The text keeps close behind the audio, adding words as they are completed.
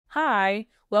Hi,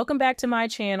 welcome back to my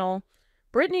channel.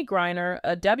 Brittney Griner,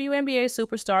 a WNBA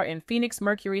superstar and Phoenix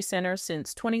Mercury center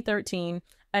since 2013,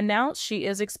 announced she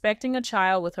is expecting a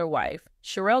child with her wife,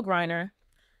 Cherelle Griner.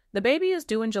 The baby is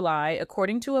due in July,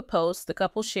 according to a post the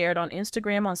couple shared on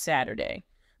Instagram on Saturday.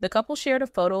 The couple shared a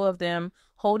photo of them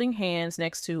holding hands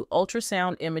next to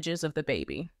ultrasound images of the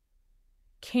baby.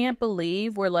 "Can't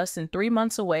believe we're less than 3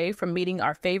 months away from meeting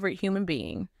our favorite human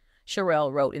being,"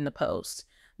 Cherelle wrote in the post.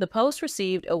 The post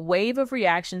received a wave of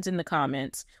reactions in the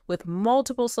comments, with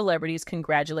multiple celebrities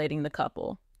congratulating the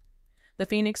couple. The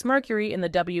Phoenix Mercury and the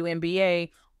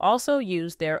WNBA also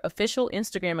used their official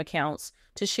Instagram accounts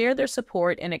to share their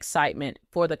support and excitement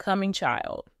for the coming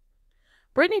child.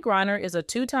 Brittney Griner is a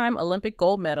two-time Olympic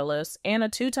gold medalist and a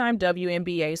two-time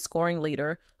WNBA scoring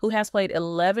leader who has played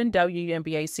 11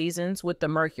 WNBA seasons with the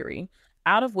Mercury,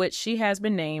 out of which she has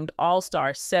been named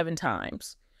All-Star 7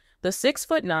 times. The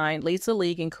 6'9" leads the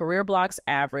league in career blocks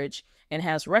average and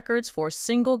has records for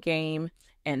single game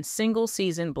and single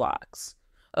season blocks.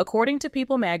 According to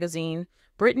People magazine,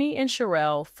 Brittney and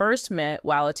Cherelle first met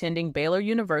while attending Baylor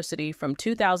University from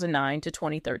 2009 to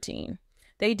 2013.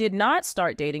 They did not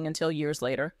start dating until years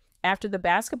later, after the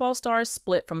basketball stars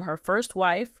split from her first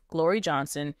wife, Glory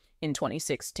Johnson, in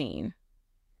 2016.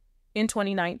 In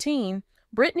 2019,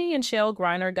 Brittney and Cherelle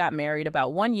Griner got married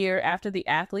about 1 year after the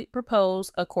athlete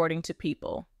proposed, according to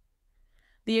People.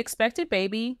 The expected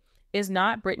baby is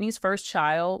not Brittney's first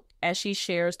child, as she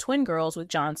shares twin girls with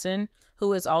Johnson,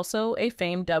 who is also a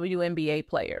famed WNBA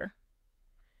player.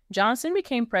 Johnson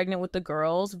became pregnant with the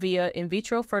girls via in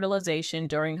vitro fertilization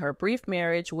during her brief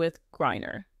marriage with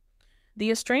Griner.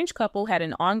 The estranged couple had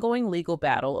an ongoing legal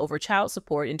battle over child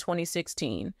support in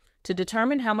 2016 to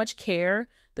determine how much care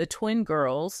the twin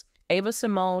girls, Ava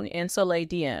Simone and Soleil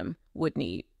Diem, would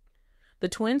need. The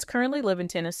twins currently live in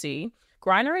Tennessee.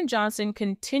 Griner and Johnson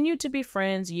continued to be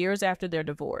friends years after their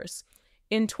divorce.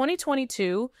 In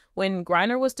 2022, when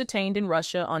Griner was detained in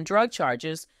Russia on drug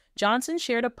charges, Johnson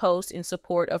shared a post in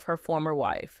support of her former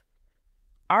wife.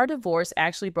 "Our divorce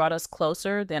actually brought us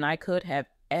closer than I could have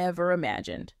ever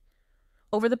imagined.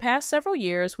 Over the past several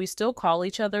years, we still call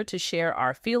each other to share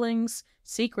our feelings,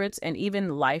 secrets, and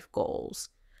even life goals,"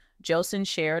 Johnson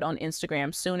shared on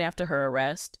Instagram soon after her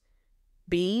arrest.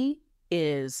 "B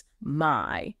is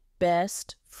my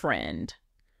best friend."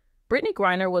 Brittney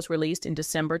Griner was released in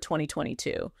December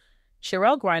 2022.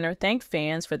 Cherelle Griner thanked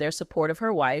fans for their support of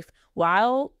her wife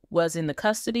while was in the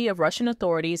custody of Russian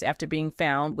authorities after being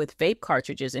found with vape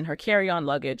cartridges in her carry-on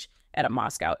luggage at a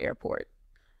Moscow airport.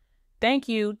 "Thank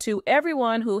you to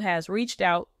everyone who has reached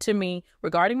out to me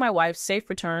regarding my wife's safe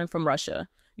return from Russia.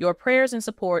 Your prayers and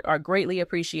support are greatly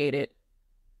appreciated,"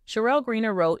 Cherelle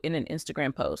Griner wrote in an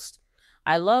Instagram post.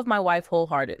 "I love my wife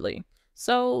wholeheartedly,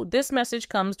 so this message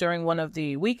comes during one of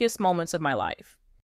the weakest moments of my life.